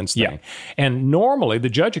first offense thing. Yeah. And normally the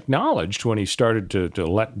judge acknowledged when he started to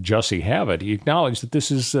let Jussie have it, he acknowledged that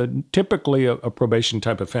this is typically a probation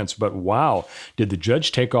type offense. But wow, did the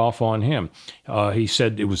judge take off on him? He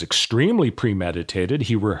said it was extremely premeditated.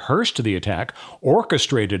 He rehearsed the attack,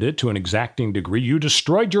 orchestrated it to an exacting degree. You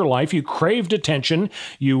destroyed your life. You craved attention.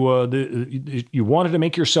 You wanted to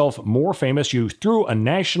make yourself more famous. You threw a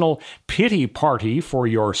national pity party for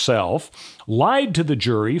yourself, lied to the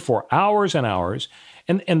jury for hours and hours.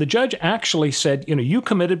 And the judge actually said, you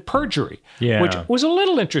committed perjury, which was a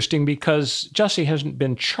little interesting because Jussie hasn't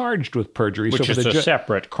been charged with perjury. Which is a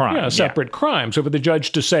separate crime. Yeah, a separate crime. So for the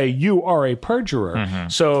judge to say, you are a perjurer. Mm-hmm.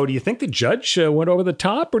 So do you think the judge went over the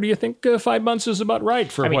top, or do you think 5 months is about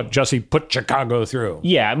right for what Jussie put Chicago through?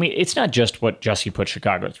 Yeah, it's not just what Jussie put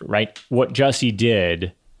Chicago through, right? What Jussie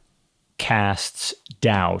did casts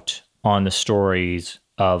doubt on the stories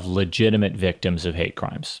of legitimate victims of hate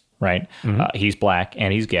crimes. Right? Mm-hmm. He's black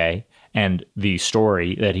and he's gay. And the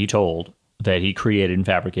story that he told, that he created and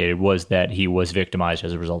fabricated, was that he was victimized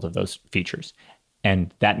as a result of those features.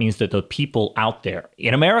 And that means that the people out there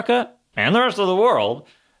in America and the rest of the world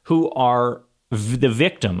who are the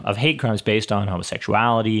victim of hate crimes based on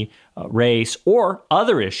homosexuality, race, or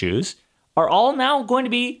other issues are all now going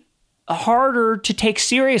to be harder to take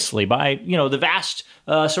seriously by, the vast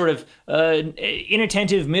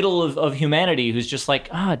inattentive middle of humanity who's just like,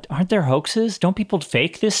 aren't there hoaxes? Don't people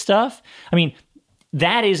fake this stuff? I mean,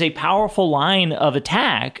 that is a powerful line of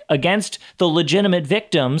attack against the legitimate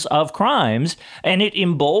victims of crimes, and it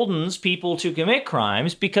emboldens people to commit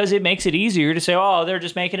crimes because it makes it easier to say, oh, they're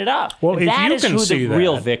just making it up. Well, if that you is can who see the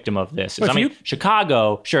real victim of this is.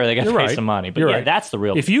 Chicago, sure, they got to pay some money, but that's the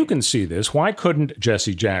real. If you can see this, why couldn't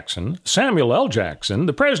Jussie Jackson, Samuel L. Jackson,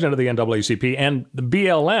 the president of the NAACP, and the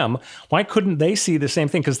BLM, why couldn't they see the same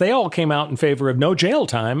thing? Because they all came out in favor of no jail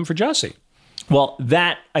time for Jussie. Well,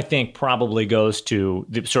 that, I think, probably goes to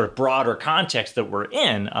the sort of broader context that we're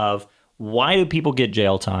in of why do people get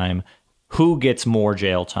jail time, who gets more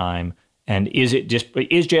jail time, and is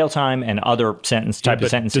jail time and other sentences?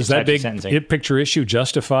 Does that big picture issue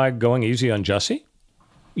justify going easy on Jussie?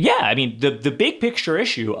 Yeah, I mean, the big picture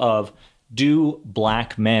issue of do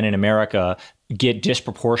black men in America get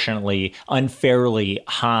disproportionately, unfairly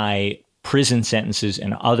high prison sentences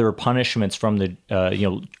and other punishments from the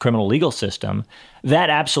criminal legal system,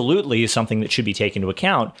 that absolutely is something that should be taken into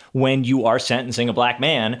account when you are sentencing a black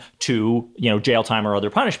man to jail time or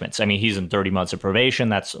other punishments. I mean, he's in 30 months of probation.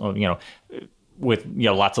 That's with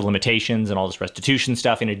lots of limitations and all this restitution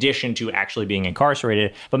stuff in addition to actually being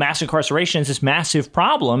incarcerated. But mass incarceration is this massive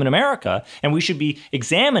problem in America, and we should be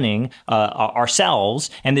examining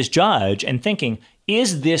ourselves and this judge and thinking,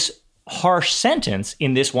 is this harsh sentence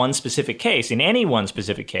in this one specific case, in any one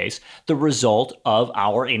specific case, the result of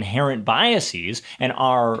our inherent biases and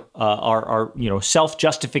our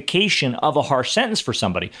self-justification of a harsh sentence for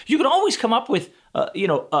somebody? You could always come up with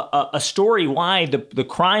a story why the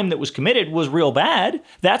crime that was committed was real bad.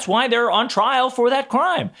 That's why they're on trial for that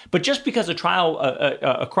crime. But just because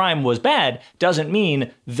a crime was bad doesn't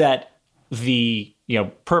mean that the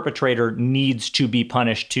perpetrator needs to be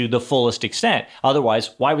punished to the fullest extent.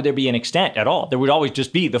 Otherwise, why would there be an extent at all? There would always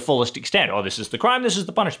just be the fullest extent. Oh, this is the crime, this is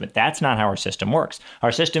the punishment. That's not how our system works.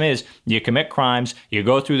 Our system is you commit crimes, you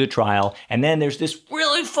go through the trial, and then there's this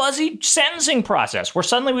really fuzzy sentencing process where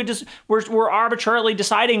suddenly we're arbitrarily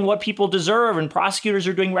deciding what people deserve, and prosecutors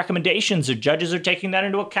are doing recommendations, and judges are taking that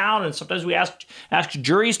into account, and sometimes we ask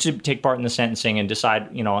juries to take part in the sentencing and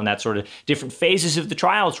decide, on that sort of different phases of the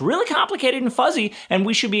trial. It's really complicated and fuzzy. And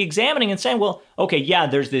we should be examining and saying, well, okay, yeah,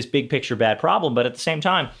 there's this big picture bad problem, but at the same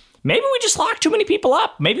time, maybe we just lock too many people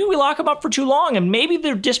up. Maybe we lock them up for too long, and maybe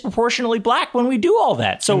they're disproportionately black when we do all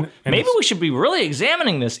that. So maybe we should be really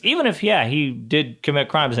examining this, even if, he did commit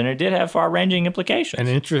crimes, and it did have far-ranging implications.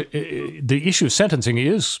 And the issue of sentencing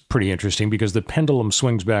is pretty interesting because the pendulum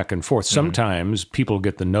swings back and forth. Sometimes people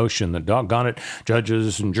get the notion that, doggone it,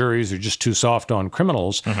 judges and juries are just too soft on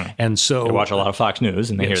criminals. And so they watch a lot of Fox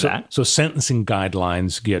News, and they hear that. So sentencing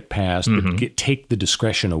guidelines get passed, but take the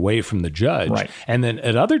discretion away from the judge. Right. And then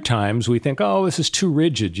at other times we think, oh, this is too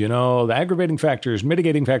rigid, the aggravating factors,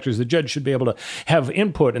 mitigating factors, the judge should be able to have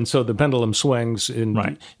input, and so the pendulum swings. And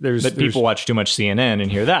but people watch too much CNN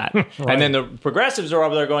and hear that. And then the progressives are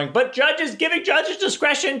over there going, but giving judges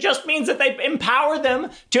discretion just means that they empower them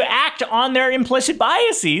to act on their implicit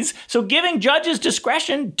biases. So giving judges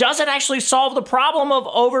discretion doesn't actually solve the problem of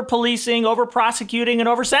over-policing, over-prosecuting, and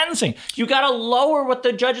over-sentencing. You got to lower what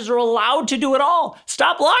the judges are allowed to do at all.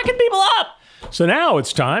 Stop locking people up. So now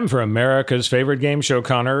it's time for America's favorite game show,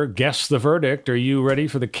 Connor. Guess the verdict. Are you ready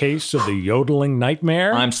for the case of the yodeling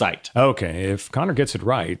nightmare? I'm psyched. Okay. If Connor gets it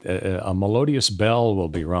right, a melodious bell will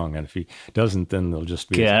be rung. And if he doesn't, then there'll just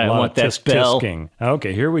be a lot of tisking.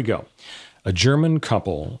 Okay, here we go. A German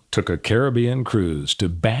couple took a Caribbean cruise to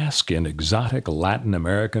bask in exotic Latin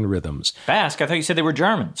American rhythms. Bask? I thought you said they were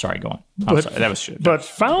German. Sorry, go on. Sorry. That was shit. But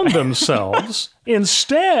found themselves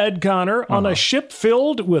instead, Connor, on a ship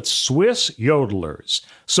filled with Swiss yodelers.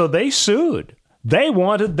 So they sued. They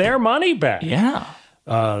wanted their money back. Yeah.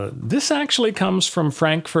 This actually comes from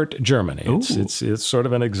Frankfurt, Germany. It's sort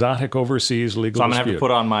of an exotic overseas legal dispute. So I'm going to have to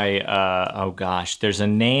put on my, there's a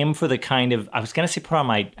name for the kind of, I was going to say put on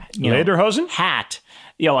my, Lederhosen? Hat.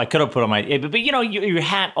 I could have put on my, but your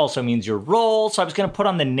hat also means your role. So I was going to put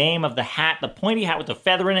on the name of the hat, the pointy hat with the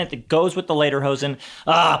feather in it that goes with the Lederhosen.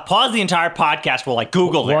 Pause the entire podcast while I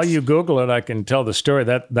Google this. While you Google it, I can tell the story.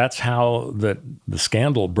 That's how the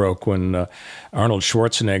scandal broke when Arnold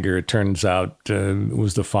Schwarzenegger, it turns out,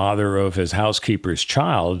 was the father of his housekeeper's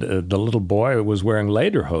child. The little boy was wearing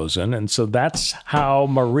Lederhosen, and so that's how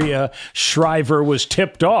Maria Shriver was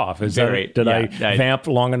tipped off. Did I vamp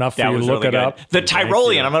long enough for you to look it up? The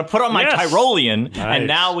Tyrolean. I'm going to put on my Tyrolean, and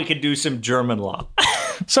now we could do some German law.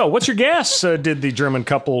 So what's your guess? Did the German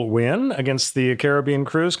couple win against the Caribbean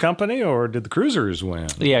Cruise Company, or did the cruisers win?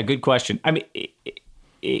 Yeah, good question. I mean,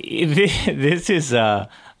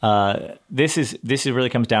 This really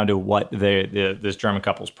comes down to what this German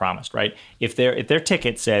couple's promised, right? If their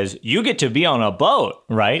ticket says you get to be on a boat,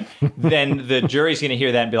 right, then the jury's going to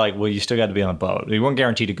hear that and be like, well, you still got to be on a boat. You weren't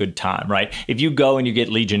guaranteed a good time, right? If you go and you get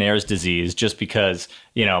Legionnaire's disease just because,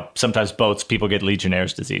 sometimes people get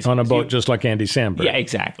Legionnaire's disease on a boat, just like Andy Samberg. Yeah,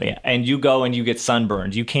 exactly. And you go and you get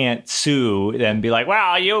sunburned. You can't sue and be like,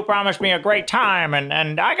 well, you promised me a great time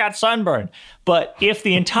and I got sunburned. But if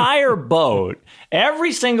the entire boat,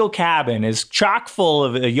 every single cabin is chock full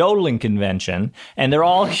of a yodeling convention, and they're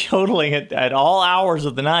all yodeling at all hours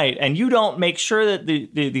of the night, and you don't make sure that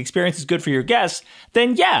the experience is good for your guests,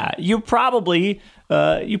 then yeah, you probably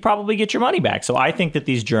get your money back. So I think that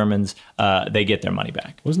these Germans, they get their money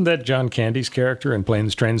back. Wasn't that John Candy's character in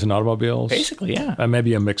Planes, Trains, and Automobiles? Basically, yeah.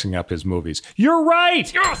 Maybe I'm mixing up his movies. You're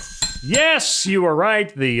right! Yes, you were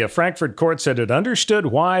right. The Frankfurt court said it understood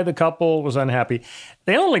why the couple was unhappy.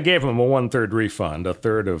 They only gave him a 1/3 refund, a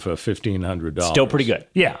third of $1,500. Still pretty good.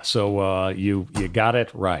 Yeah, so you got it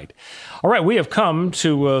right. All right, we have come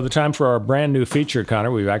to the time for our brand new feature,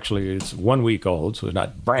 Connor. It's 1 week old, so it's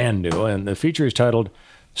not brand new. And the feature is titled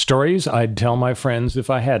Stories I'd Tell My Friends If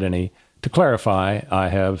I Had Any. To clarify, I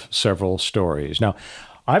have several stories. Now,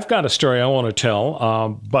 I've got a story I want to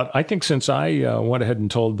tell, but I think since I went ahead and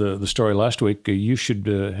told the story last week, you should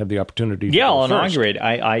have the opportunity to I'll first. inaugurate.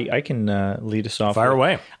 I can lead us off. Fire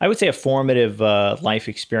away. I would say a formative life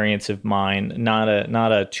experience of mine, not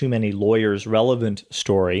a too many lawyers relevant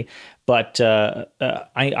story, but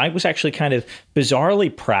I was actually kind of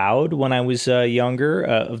bizarrely proud when I was younger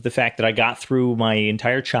of the fact that I got through my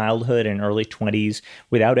entire childhood and early 20s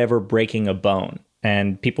without ever breaking a bone.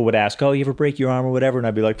 And people would ask, oh, you ever break your arm or whatever? And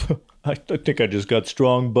I'd be like, I think I just got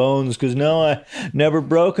strong bones because no, I never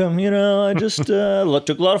broke them. I just took a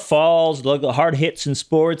lot of falls, a lot of hard hits in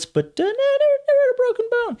sports, but never had a broken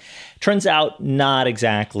bone. Turns out not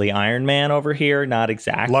exactly Iron Man over here, not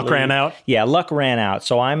exactly. Luck ran out? Yeah, luck ran out.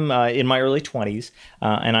 So I'm in my early 20s,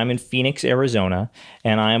 and I'm in Phoenix, Arizona,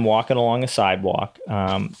 and I am walking along a sidewalk,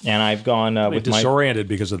 and I've gone with disoriented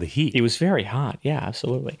because of the heat. It was very hot, yeah,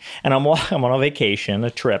 absolutely. And I'm on a vacation,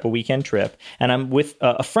 a weekend trip, and I'm with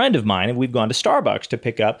a friend of mine, and we've gone to Starbucks to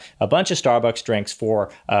pick up a bunch of Starbucks drinks for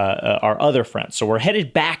our other friends. So we're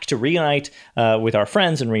headed back to reunite with our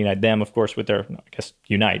friends and reunite them, of course,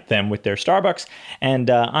 unite them with their Starbucks. And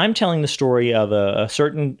I'm telling the story of a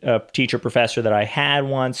certain teacher professor that I had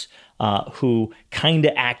once who kind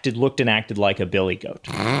of looked and acted like a billy goat.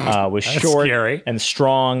 Was short scary. And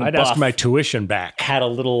strong. I'd ask my tuition back. Had a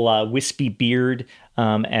little wispy beard,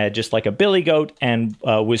 just like a billy goat, and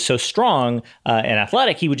was so strong and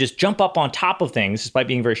athletic, he would just jump up on top of things. Despite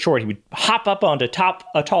being very short, he would hop up onto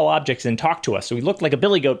tall objects and talk to us. So he looked like a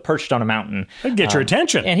billy goat perched on a mountain. That'd get your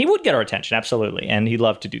attention. And he would get our attention, absolutely. And he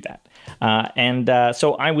loved to do that.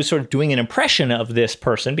 So I was sort of doing an impression of this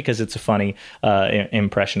person because it's a funny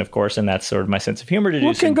impression, of course, and that's sort of my sense of humor to do.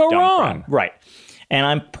 What can go wrong? Right. And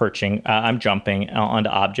I'm jumping onto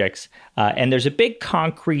objects, and there's a big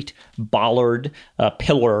concrete bollard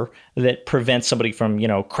pillar that prevents somebody from,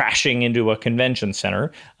 crashing into a convention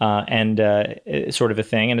center, and sort of a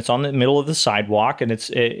thing. And it's on the middle of the sidewalk, and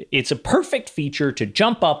it's a perfect feature to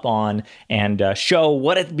jump up on and show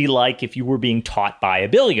what it'd be like if you were being taught by a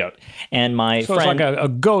billy goat. And my friend, it's like a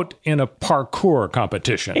goat in a parkour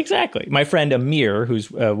competition. Exactly. My friend Amir, who's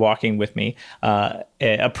walking with me,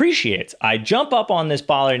 appreciates. I jump up on this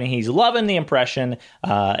bollard, and he's loving the impression.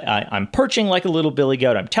 I'm perching like a little billy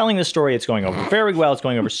goat. I'm telling the story. It's going over very well. It's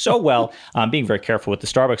going over so well. I'm being very careful with the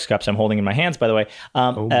Starbucks cups I'm holding in my hands, by the way.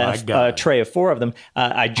 A tray of 4 of them.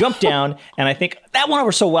 I jump down, and I think, that went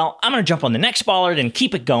over so well, I'm going to jump on the next bollard and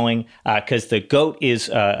keep it going because the goat is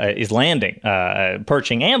landing,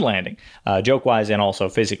 perching and landing, joke-wise and also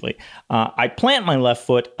physically. I plant my left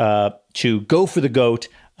foot to go for the goat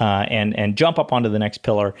and jump up onto the next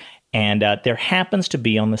pillar, and there happens to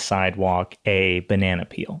be on the sidewalk a banana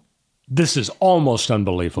peel. This is almost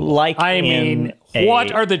unbelievable. What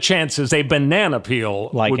are the chances a banana peel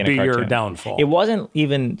would be your downfall? It wasn't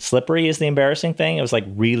even slippery is the embarrassing thing. It was like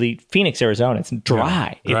really Phoenix, Arizona. It's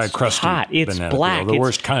dry. Dry, it's crusty hot. It's black. Peel, the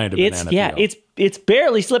worst kind of banana peel. Yeah, it's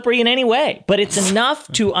barely slippery in any way, but it's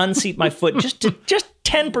enough to unseat my foot just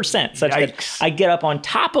 10%, such that I get up on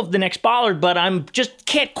top of the next bollard, but I'm just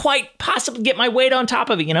can't quite possibly get my weight on top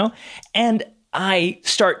of it, And I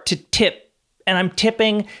start to tip. And I'm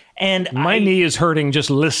tipping, and my knee is hurting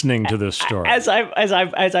just listening to this story. As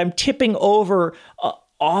I'm tipping over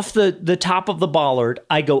off the top of the bollard.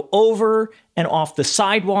 I go over and off the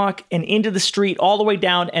sidewalk and into the street all the way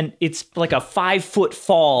down, and it's like a 5-foot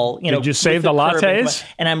fall. Did you save the lattes?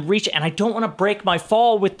 And I'm reaching, and I don't want to break my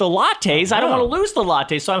fall with the lattes. I don't want to lose the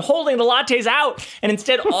lattes, so I'm holding the lattes out, and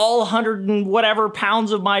instead all 100 and whatever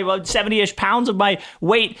pounds of my 70-ish pounds of my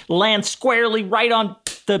weight land squarely right on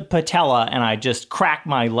the patella, and I just crack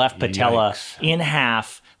my left patella in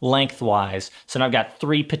half lengthwise. So now I've got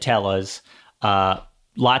 3 patellas.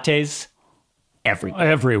 Lattes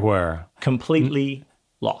everywhere. Completely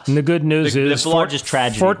lost. And the good news is the largest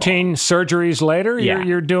tragedy 14 surgeries later,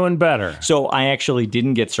 you're doing better. So I actually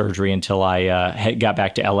didn't get surgery until I got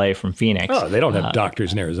back to LA from Phoenix. Oh, they don't have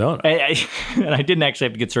doctors in Arizona. And I didn't actually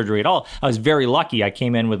have to get surgery at all. I was very lucky. I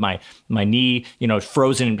came in with my knee,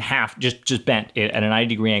 frozen in half, just bent at a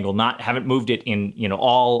 90-degree angle. Haven't moved it in,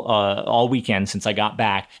 all weekend since I got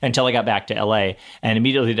back, until I got back to LA. And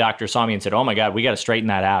immediately the doctor saw me and said, "Oh my God, we got to straighten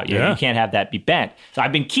that out. You can't have that be bent." So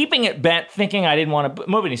I've been keeping it bent, thinking I didn't want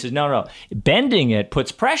to move it. And he says, no. Bending it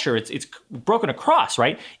puts pressure. It's broken across,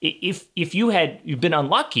 right? If you've been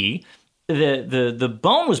unlucky, the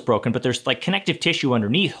bone was broken, but there's like connective tissue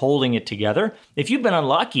underneath holding it together. If you've been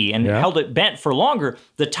unlucky and held it bent for longer,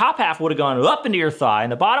 the top half would have gone up into your thigh,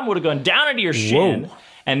 and the bottom would have gone down into your shin. Whoa.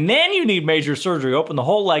 And then you need major surgery, open the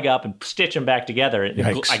whole leg up and stitch them back together.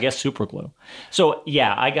 I guess super glue. So,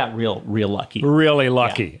 I got real lucky. Really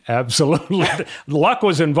lucky. Yeah. Absolutely. Luck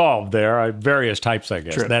was involved there, various types, I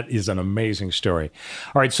guess. True. That is an amazing story.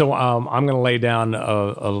 All right, so I'm going to lay down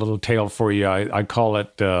a little tale for you. I call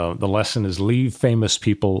it, the lesson is leave famous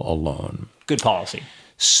people alone. Good policy.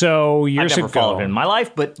 So years ago, I've never followed it in my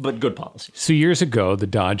life, but good policy. So years ago, the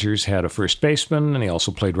Dodgers had a first baseman, and he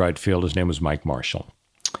also played right field. His name was Mike Marshall.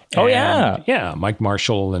 Yeah, Mike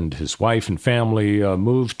Marshall and his wife and family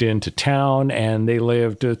moved into town, and they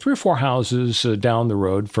lived 3 or 4 houses down the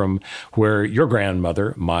road from where your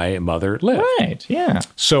grandmother, my mother, lived. Right, yeah.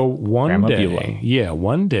 So one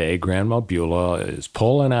day, Grandma Beulah is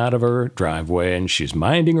pulling out of her driveway, and she's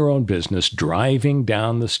minding her own business, driving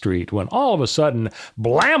down the street, when all of a sudden,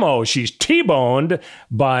 blammo, she's T-boned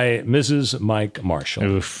by Mrs. Mike Marshall.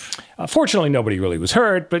 Oof. Fortunately, nobody really was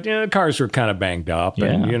hurt, but cars were kind of banged up,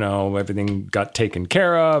 and everything got taken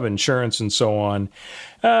care of, insurance and so on.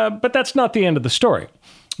 But that's not the end of the story,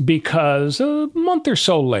 because a month or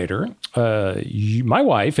so later, my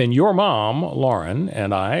wife and your mom, Lauren,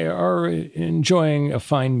 and I are enjoying a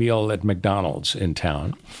fine meal at McDonald's in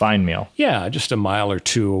town. Fine meal. Yeah, just a mile or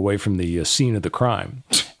 2 away from the scene of the crime.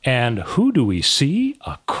 And who do we see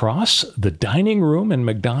across the dining room in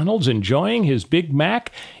McDonald's enjoying his Big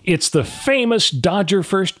Mac? It's the famous Dodger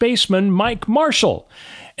first baseman, Mike Marshall.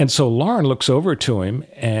 And so Lauren looks over to him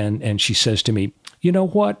and she says to me, You know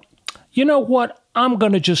what? I'm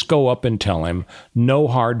going to just go up and tell him no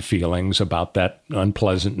hard feelings about that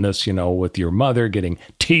unpleasantness, with your mother getting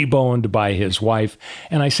T-boned by his wife.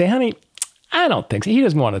 And I say, honey, I don't think so. He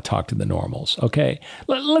doesn't want to talk to the normals, okay?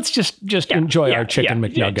 Let's just enjoy our chicken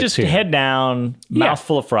McNuggets just here. Head down,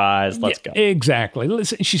 mouthful of fries, let's go. Exactly.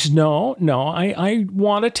 Listen, she says, no, I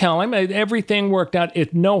want to tell him everything worked out.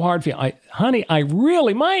 It's no hard feeling. Honey,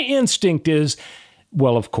 my instinct is,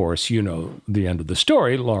 well, of course, the end of the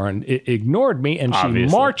story. Lauren ignored me, and Obviously.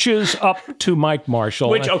 She marches up to Mike Marshall.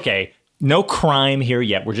 Which, no crime here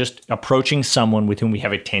yet. We're just approaching someone with whom we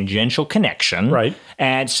have a tangential connection. Right.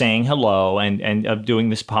 And saying hello and doing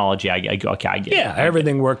this apology. I get it. Yeah,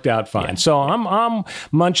 everything worked out fine. Yeah. So I'm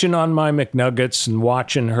munching on my McNuggets and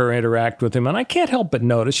watching her interact with him. And I can't help but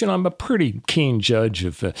notice, I'm a pretty keen judge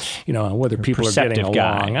of, whether people are getting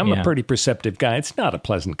along. I'm a pretty perceptive guy. It's not a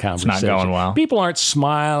pleasant conversation. It's not going well. People aren't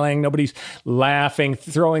smiling. Nobody's laughing,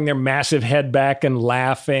 throwing their massive head back and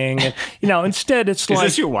laughing. Instead it's like... Is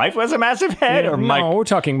this your wife who has a massive head? Or Mike? No, we're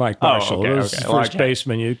talking Mike Marshall. Okay. First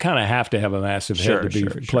baseman. You kind of have to have a massive head to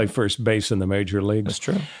play first base in the major leagues. That's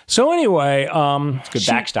true. So anyway, it's good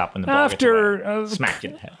backstop when the ball gets away. Smack you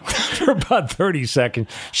in the head. After about 30 seconds,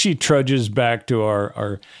 she trudges back to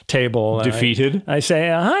our table. Defeated. I say,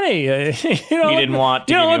 honey, he didn't want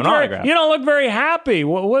to give you an autograph. You don't look very happy.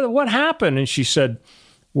 What happened? And she said,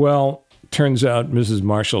 well, turns out Mrs.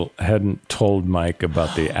 Marshall hadn't told Mike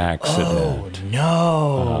about the accident. Oh,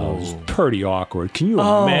 no. It was pretty awkward. Can you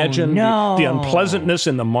imagine the unpleasantness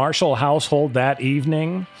in the Marshall household that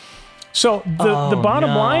evening? So the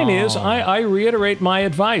bottom line is, I reiterate my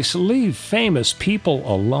advice. Leave famous people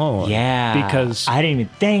alone. Yeah. Because I didn't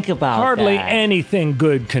even think about hardly that. anything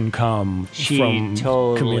good can come from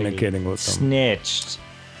totally communicating with them. Snitched.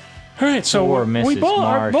 All right, so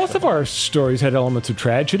both of our stories had elements of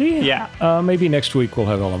tragedy. Yeah. Maybe next week we'll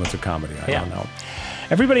have elements of comedy. I don't know.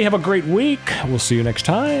 Everybody have a great week. We'll see you next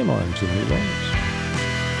time on Too Many Lawyers.